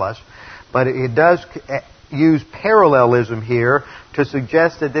doesn't tell us. But it does use parallelism here to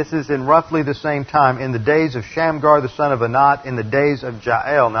suggest that this is in roughly the same time, in the days of Shamgar the son of Anat, in the days of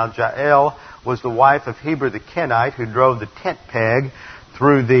Jael. Now Jael was the wife of Heber the Kenite, who drove the tent peg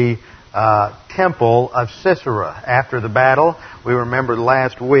through the temple of Sisera. After the battle, we remembered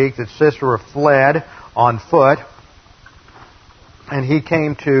last week that Sisera fled on foot, and he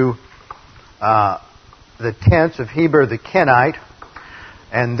came to the tents of Heber the Kenite.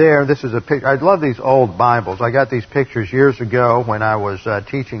 And there, this is a picture. I love these old Bibles. I got these pictures years ago when I was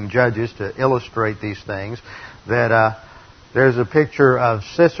teaching Judges to illustrate these things. That There's a picture of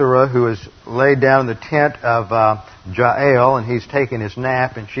Sisera, who is laid down in the tent of Jael, and he's taking his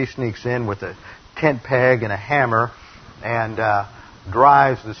nap, and she sneaks in with a tent peg and a hammer and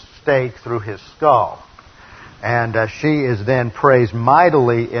drives the stake through his skull. And she is then praised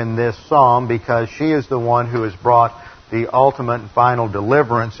mightily in this psalm because she is the one who has brought the ultimate and final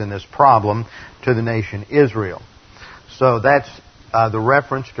deliverance in this problem to the nation Israel. So that's the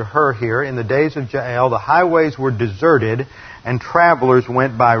reference to her here. In the days of Jael, the highways were deserted and travelers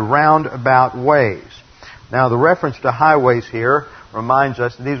went by roundabout ways. Now, the reference to highways here reminds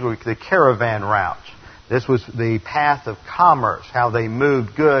us that these were the caravan routes. This was the path of commerce, how they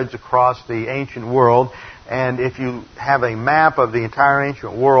moved goods across the ancient world. And if you have a map of the entire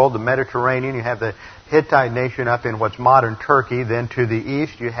ancient world, the Mediterranean, you have the Hittite nation up in what's modern Turkey. Then to the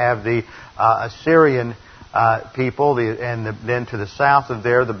east, you have the Assyrian people, then to the south of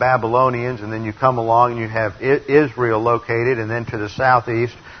there, the Babylonians, and then you come along and you have Israel located, and then to the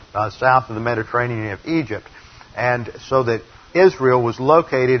southeast, south of the Mediterranean, you have Egypt. And so that Israel was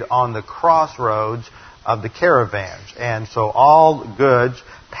located on the crossroads of the caravans. And so all goods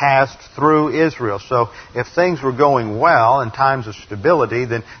passed through Israel. So if things were going well in times of stability,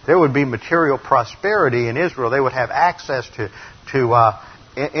 then there would be material prosperity in Israel. They would have access to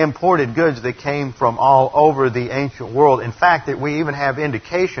imported goods that came from all over the ancient world. In fact, that we even have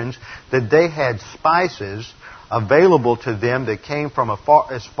indications that they had spices available to them that came from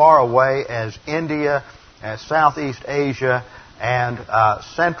as far away as India, as Southeast Asia, and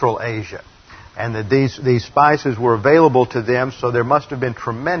Central Asia. And that these spices were available to them, so there must have been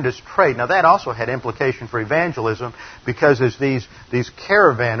tremendous trade. Now that also had implication for evangelism, because as these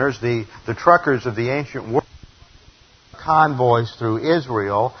caravanners, the truckers of the ancient world, convoys through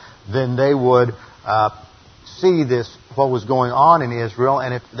Israel, then they would see what was going on in Israel,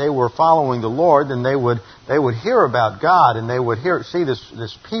 and if they were following the Lord, then they would hear about God, and they would see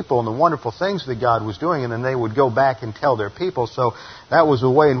this people and the wonderful things that God was doing, and then they would go back and tell their people. So that was a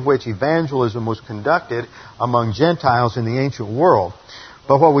way in which evangelism was conducted among Gentiles in the ancient world.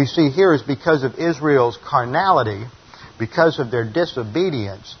 But what we see here is because of Israel's carnality, because of their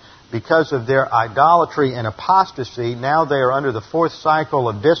disobedience, because of their idolatry and apostasy, now they are under the fourth cycle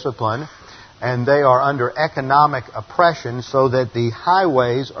of discipline, and they are under economic oppression, so that the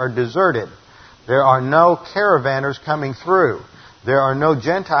highways are deserted. There are no caravanners coming through. There are no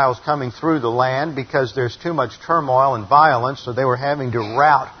Gentiles coming through the land because there's too much turmoil and violence, so they were having to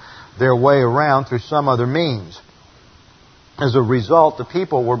route their way around through some other means. As a result, the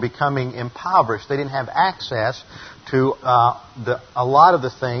people were becoming impoverished. They didn't have access to a lot of the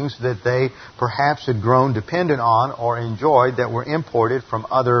things that they perhaps had grown dependent on or enjoyed that were imported from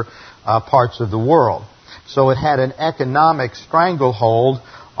other parts of the world. So it had an economic stranglehold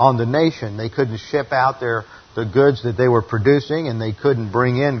on the nation. They couldn't ship out the goods that they were producing, and they couldn't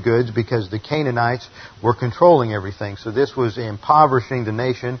bring in goods because the Canaanites were controlling everything. So this was impoverishing the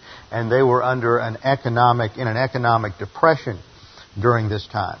nation, and they were under an economic depression during this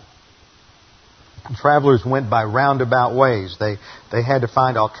time. Travelers went by roundabout ways. They had to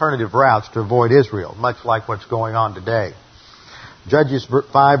find alternative routes to avoid Israel, much like what's going on today. Judges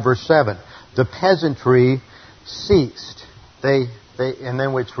 5 verse 7. The peasantry ceased. And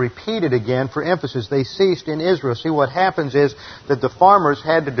then it's repeated again for emphasis. They ceased in Israel. See, what happens is that the farmers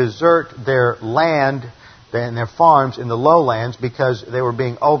had to desert their land and their farms in the lowlands because they were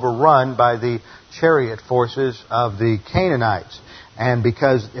being overrun by the chariot forces of the Canaanites. And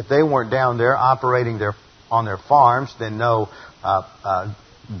because if they weren't down there operating on their farms, then no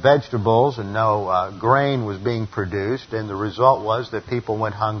vegetables and no grain was being produced, and the result was that people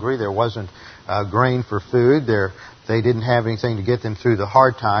went hungry. There wasn't grain for food. They didn't have anything to get them through the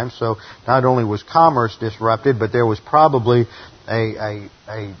hard times. So not only was commerce disrupted, but there was probably a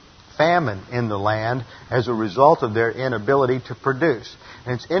famine in the land as a result of their inability to produce.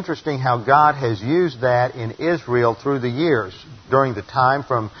 And it's interesting how God has used that in Israel through the years, during the time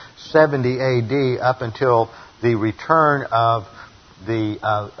from 70 A.D. up until the return of the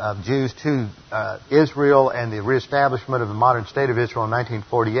Jews to Israel and the reestablishment of the modern state of Israel in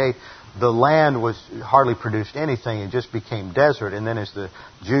 1948. The land hardly produced anything. It just became desert. And then as the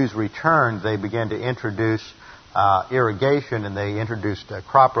Jews returned, they began to introduce irrigation, and they introduced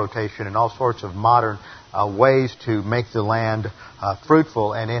crop rotation and all sorts of modern ways to make the land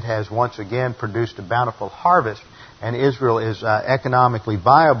fruitful. And it has once again produced a bountiful harvest. And Israel is economically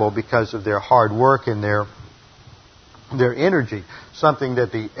viable because of their hard work and their energy, something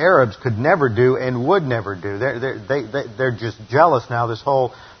that the Arabs could never do and would never do. They're just jealous now. This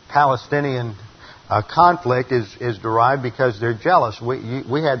whole Palestinian conflict is derived because they're jealous.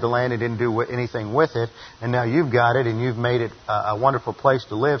 We had the land and didn't do anything with it, and now you've got it and you've made it a wonderful place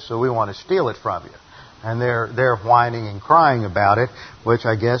to live, so we want to steal it from you. And they're whining and crying about it, which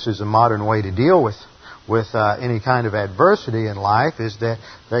I guess is a modern way to deal with any kind of adversity in life, is that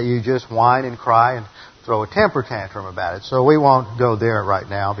you just whine and cry and throw a temper tantrum about it. So we won't go there right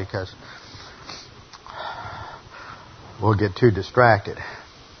now because we'll get too distracted.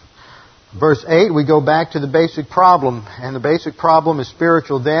 Verse 8, we go back to the basic problem. And the basic problem is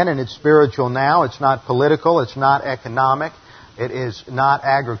spiritual then, and it's spiritual now. It's not political. It's not economic. It is not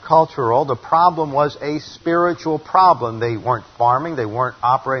agricultural. The problem was a spiritual problem. They weren't farming. They weren't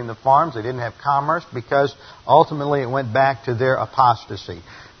operating the farms. They didn't have commerce because ultimately it went back to their apostasy.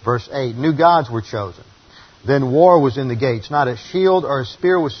 Verse 8, new gods were chosen. Then war was in the gates. Not a shield or a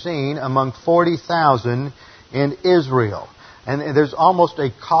spear was seen among 40,000 in Israel. And there's almost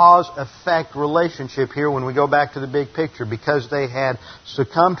a cause-effect relationship here when we go back to the big picture, because they had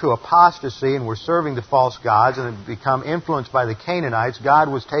succumbed to apostasy and were serving the false gods and had become influenced by the Canaanites.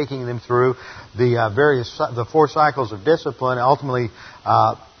 God was taking them through the 4 cycles of discipline. Ultimately,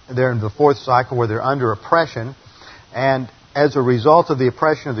 they're in the 4th cycle where they're under oppression. And as a result of the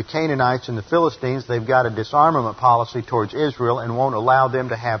oppression of the Canaanites and the Philistines, they've got a disarmament policy towards Israel and won't allow them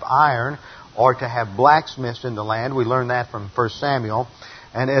to have iron or to have blacksmiths in the land. We learn that from 1 Samuel.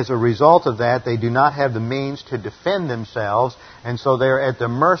 And as a result of that, they do not have the means to defend themselves, and so they're at the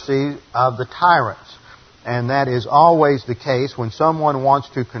mercy of the tyrants. And that is always the case when someone wants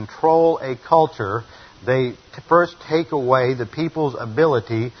to control a culture. They first take away the people's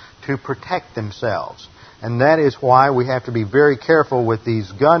ability to protect themselves. And that is why we have to be very careful with these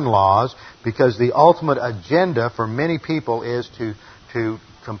gun laws, because the ultimate agenda for many people is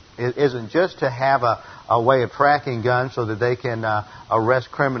it isn't just to have a way of tracking guns so that they can arrest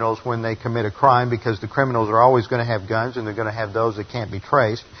criminals when they commit a crime, because the criminals are always going to have guns and they're going to have those that can't be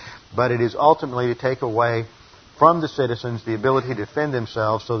traced. But it is ultimately to take away from the citizens the ability to defend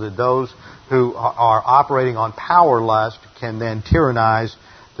themselves so that those who are operating on power lust can then tyrannize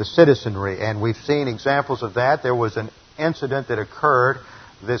the citizenry. And we've seen examples of that. There was an incident that occurred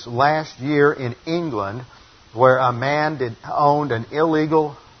this last year in England where a man owned an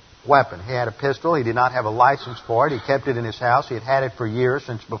illegal weapon. He had a pistol. He did not have a license for it. He kept it in his house. He had had it for years,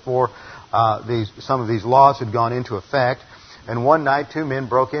 since before some of these laws had gone into effect. And one night, 2 men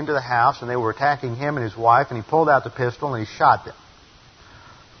broke into the house, and they were attacking him and his wife, and he pulled out the pistol and he shot them.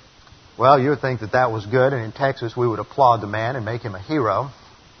 Well, you would think that was good, and in Texas we would applaud the man and make him a hero.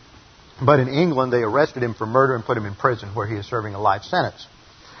 But in England, they arrested him for murder and put him in prison, where he is serving a life sentence.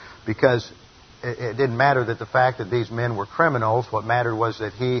 Because it didn't matter that the fact that these men were criminals. What mattered was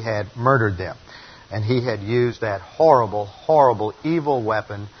that he had murdered them. And he had used that horrible, horrible, evil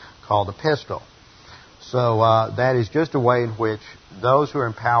weapon called a pistol. So that is just a way in which those who are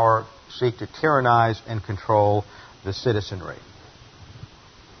in power seek to tyrannize and control the citizenry.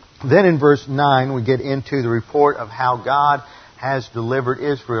 Then in verse 9, we get into the report of how God has delivered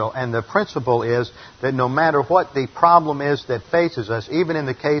Israel. And the principle is that no matter what the problem is that faces us, even in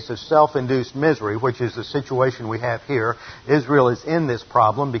the case of self-induced misery, which is the situation we have here, Israel is in this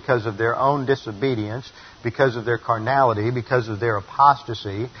problem because of their own disobedience, because of their carnality, because of their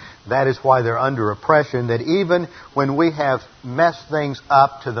apostasy. That is why they're under oppression. That even when we have messed things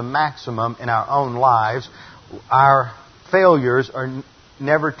up to the maximum in our own lives, our failures are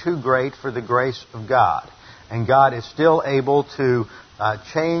never too great for the grace of God. And God is still able to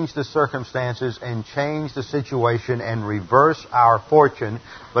change the circumstances and change the situation and reverse our fortune.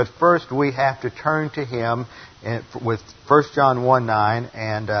 But first we have to turn to Him with 1 John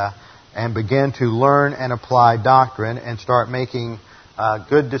 1:9 and begin to learn and apply doctrine and start making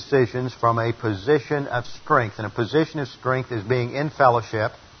good decisions from a position of strength. And a position of strength is being in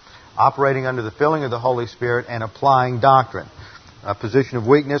fellowship, operating under the filling of the Holy Spirit, and applying doctrine. A position of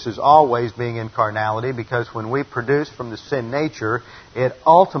weakness is always being in carnality, because when we produce from the sin nature, it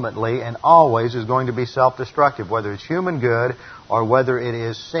ultimately and always is going to be self-destructive. Whether it's human good or whether it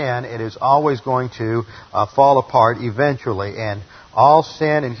is sin, it is always going to fall apart eventually. And all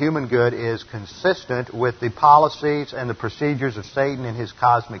sin and human good is consistent with the policies and the procedures of Satan in his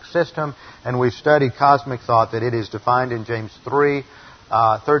cosmic system. And we've studied cosmic thought, that it is defined in James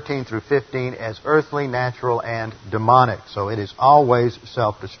 3:13 through 15 as earthly, natural, and demonic. So it is always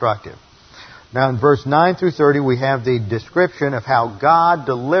self-destructive. Now in verse 9 through 30 we have the description of how God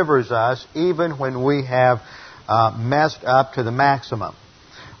delivers us even when we have messed up to the maximum.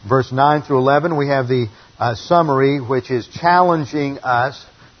 Verse 9 through 11 we have the summary, which is challenging us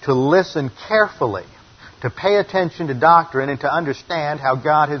to listen carefully to pay attention to doctrine and to understand how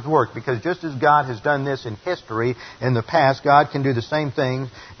God has worked. Because just as God has done this in history, in the past, God can do the same thing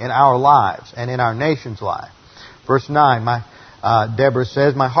in our lives and in our nation's life. Verse 9, Deborah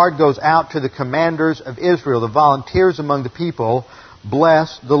says, "My heart goes out to the commanders of Israel, the volunteers among the people.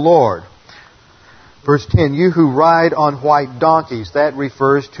 Bless the Lord." Verse 10, "You who ride on white donkeys." That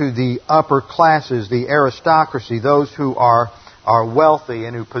refers to the upper classes, the aristocracy, those who are wealthy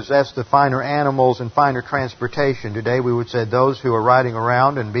and who possess the finer animals and finer transportation. Today we would say those who are riding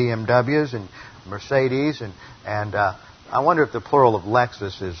around in BMWs and Mercedes and I wonder if the plural of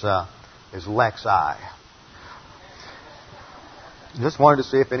Lexus is Lexi. Just wanted to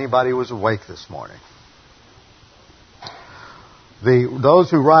see if anybody was awake this morning. Those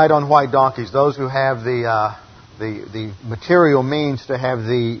who ride on white donkeys, those who have the material means to have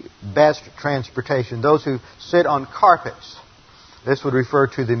the best transportation, those who sit on carpets. This would refer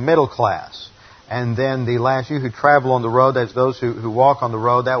to the middle class. And then the last, you who travel on the road, that's those who walk on the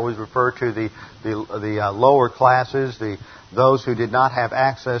road. That would refer to the lower classes, those who did not have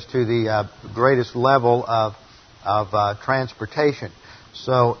access to the greatest level of transportation.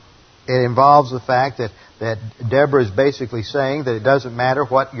 So it involves the fact that Deborah is basically saying that it doesn't matter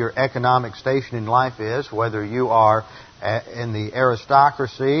what your economic station in life is, whether you are in the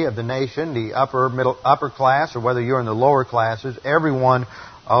aristocracy of the nation, the upper class, or whether you're in the lower classes. Everyone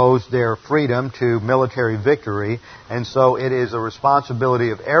owes their freedom to military victory, and so it is a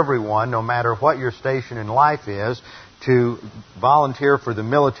responsibility of everyone, no matter what your station in life is, to volunteer for the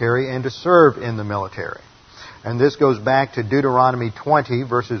military and to serve in the military. And this goes back to Deuteronomy 20,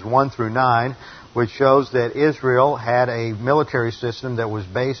 verses 1 through 9, which shows that Israel had a military system that was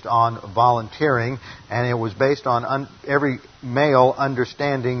based on volunteering, and it was based on every male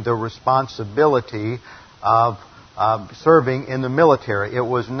understanding the responsibility of serving in the military. It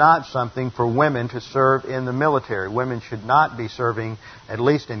was not something for women to serve in the military. Women should not be serving, at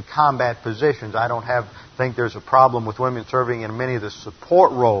least in combat positions. I don't think there's a problem with women serving in many of the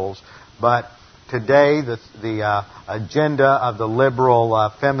support roles, but today, the agenda of the liberal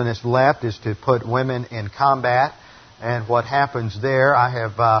feminist left is to put women in combat. And what happens there, I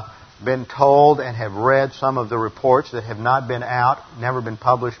have been told and have read some of the reports that have not been out, never been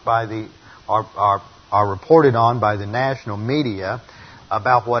published by are reported on by the national media,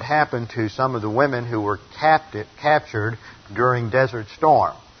 about what happened to some of the women who were captured during Desert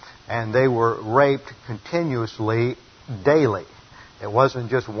Storm. And they were raped continuously, daily. It wasn't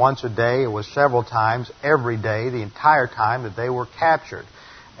just once a day, it was several times, every day, the entire time that they were captured.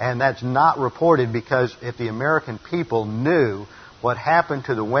 And that's not reported because if the American people knew what happened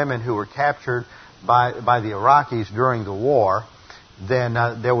to the women who were captured by the Iraqis during the war, then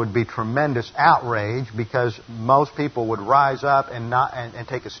there would be tremendous outrage, because most people would rise up and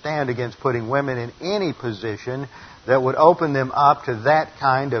take a stand against putting women in any position that would open them up to that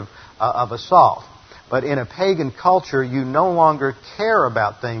kind of assault. But in a pagan culture, you no longer care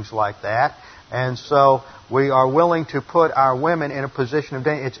about things like that. And so we are willing to put our women in a position of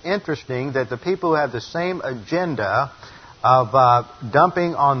danger. It's interesting that the people who have the same agenda of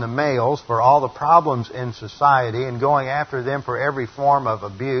dumping on the males for all the problems in society and going after them for every form of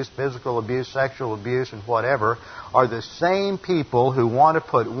abuse, physical abuse, sexual abuse, and whatever, are the same people who want to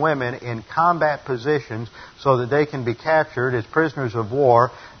put women in combat positions so that they can be captured as prisoners of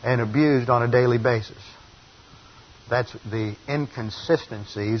war and abused on a daily basis. That's the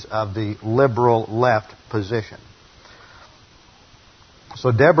inconsistencies of the liberal left position.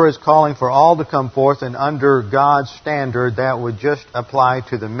 So Deborah is calling for all to come forth, and under God's standard that would just apply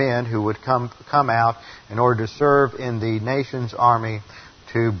to the men who would come out in order to serve in the nation's army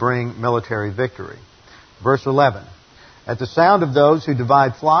to bring military victory. Verse 11, "At the sound of those who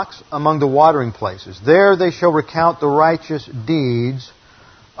divide flocks among the watering places, there they shall recount the righteous deeds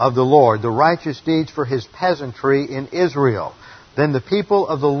of the Lord, the righteous deeds for His peasantry in Israel. Then the people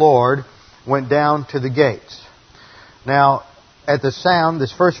of the Lord went down to the gates." Now, at the sound,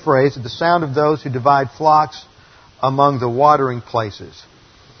 this first phrase, "at the sound of those who divide flocks among the watering places,"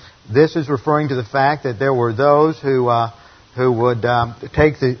 this is referring to the fact that there were those who would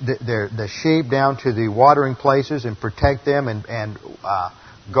take the sheep down to the watering places and protect them and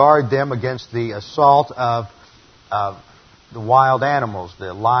guard them against the assault of the wild animals,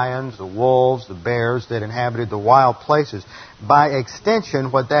 the lions, the wolves, the bears that inhabited the wild places. By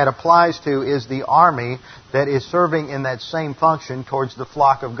extension, what that applies to is the army that is serving in that same function towards the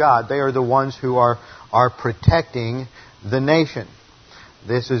flock of God. They are the ones who are protecting the nation.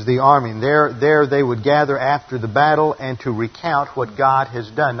 This is the army. There they would gather after the battle and to recount what God has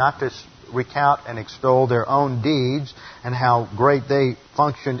done, not to recount and extol their own deeds and how great they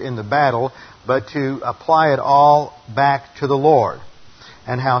functioned in the battle, but to apply it all back to the Lord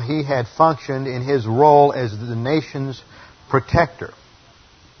and how He had functioned in His role as the nation's protector.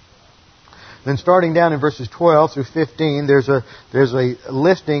 Then starting down in verses 12 through 15, there's a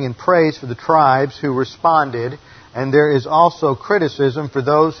listing and praise for the tribes who responded, and there is also criticism for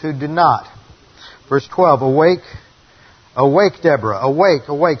those who did not. Verse 12, Awake, Deborah,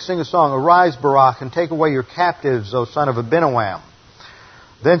 awake, sing a song, arise, Barak, and take away your captives, O son of Abinoam.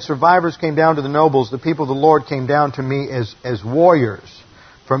 Then survivors came down to the nobles, the people of the Lord came down to me as warriors.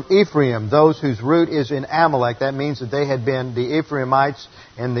 From Ephraim, those whose root is in Amalek, that means that they had been, the Ephraimites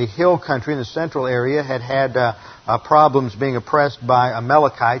in the hill country, in the central area, had problems being oppressed by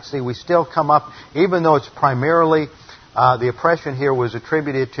Amalekites. See, we still come up, even though it's primarily, the oppression here was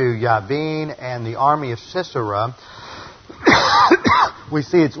attributed to Yabin and the army of Sisera, we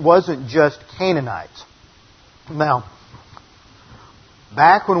see it wasn't just Canaanites. Now,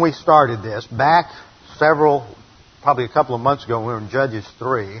 back when we started this, probably a couple of months ago when we were in Judges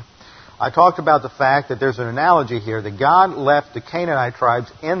 3, I talked about the fact that there's an analogy here that God left the Canaanite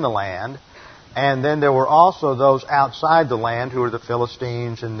tribes in the land, and then there were also those outside the land who were the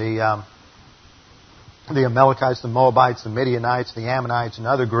Philistines and the Amalekites, the Moabites, the Midianites, the Ammonites, and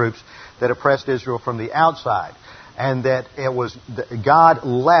other groups that oppressed Israel from the outside. And that it was God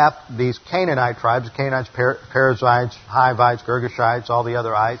left these Canaanite tribes, Canaanites, Perizzites, Hivites, Girgashites, all the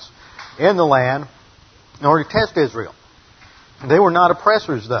other ites, in the land in order to test Israel. They were not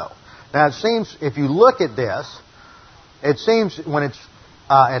oppressors, though. Now, it seems, if you look at this, it seems when it's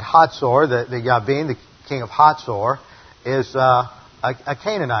at Hatzor, the Yabin, the king of Hatzor, is a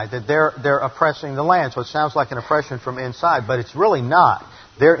Canaanite, that they're oppressing the land. So it sounds like an oppression from inside, but it's really not.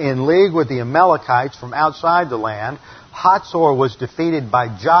 They're in league with the Amalekites from outside the land. Hatzor was defeated by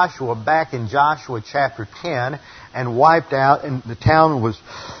Joshua back in Joshua chapter 10 and wiped out, and the town was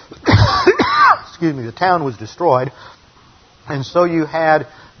the town was destroyed. And so you had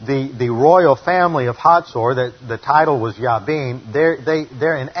the royal family of Hatzor, that the title was Yabin.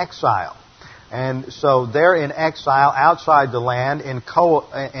 They're in exile. And so they're in exile outside the land in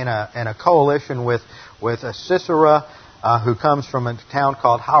a coalition with Sisera, who comes from a town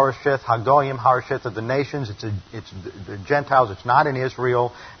called Harosheth Hagoyim, Harosheth of the nations. It's the Gentiles. It's not in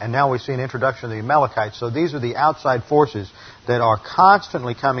Israel. And now we see an introduction of the Amalekites. So these are the outside forces that are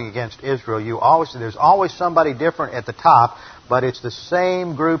constantly coming against Israel. There's always somebody different at the top, but it's the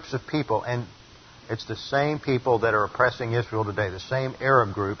same groups of people, and it's the same people that are oppressing Israel today, the same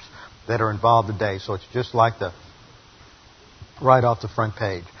Arab groups that are involved today. So it's just like right off the front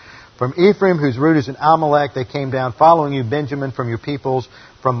page. From Ephraim, whose root is in Amalek, they came down. Following you, Benjamin, from your peoples.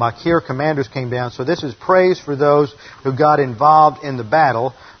 From Machir, commanders came down. So this is praise for those who got involved in the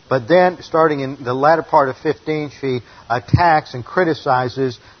battle. But then, starting in the latter part of 15, she attacks and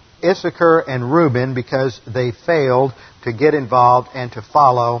criticizes Issachar and Reuben because they failed to get involved and to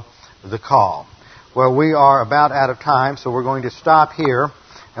follow the call. Well, we are about out of time, so we're going to stop here,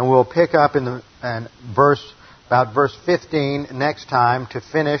 and we'll pick up in verse 15 next time to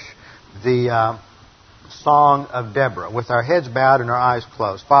finish the Song of Deborah. With our heads bowed and our eyes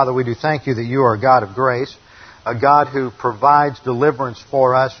closed. Father, we do thank you that you are a God of grace, a God who provides deliverance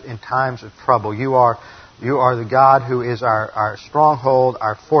for us in times of trouble. You are the God who is our stronghold,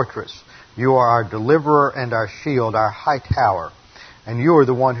 our fortress. You are our deliverer and our shield, our high tower. And you are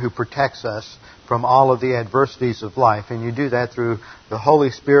the one who protects us from all of the adversities of life. And you do that through the Holy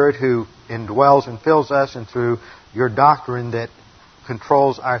Spirit who indwells and fills us, and through your doctrine that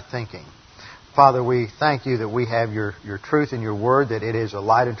controls our thinking. Father, we thank you that we have your truth in your word, that it is a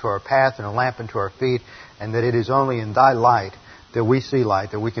light unto our path and a lamp unto our feet, and that it is only in thy light that we see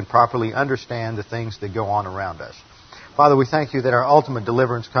light, that we can properly understand the things that go on around us. Father, we thank you that our ultimate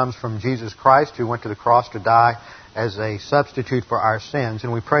deliverance comes from Jesus Christ, who went to the cross to die as a substitute for our sins.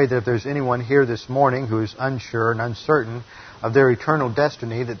 And we pray that if there's anyone here this morning who is unsure and uncertain of their eternal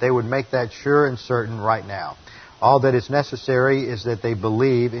destiny, that they would make that sure and certain right now. All that is necessary is that they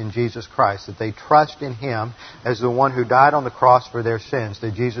believe in Jesus Christ, that they trust in Him as the one who died on the cross for their sins,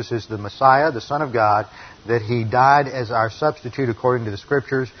 that Jesus is the Messiah, the Son of God, that He died as our substitute according to the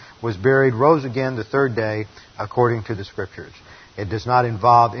Scriptures, was buried, rose again the third day according to the Scriptures. It does not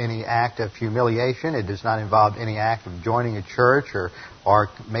involve any act of humiliation. It does not involve any act of joining a church or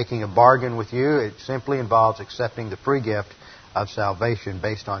making a bargain with you. It simply involves accepting the free gift of salvation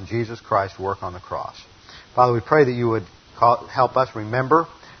based on Jesus Christ's work on the cross. Father, we pray that you would help us remember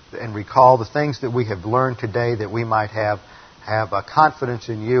and recall the things that we have learned today, that we might have a confidence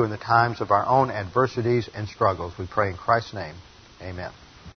in you in the times of our own adversities and struggles. We pray in Christ's name. Amen.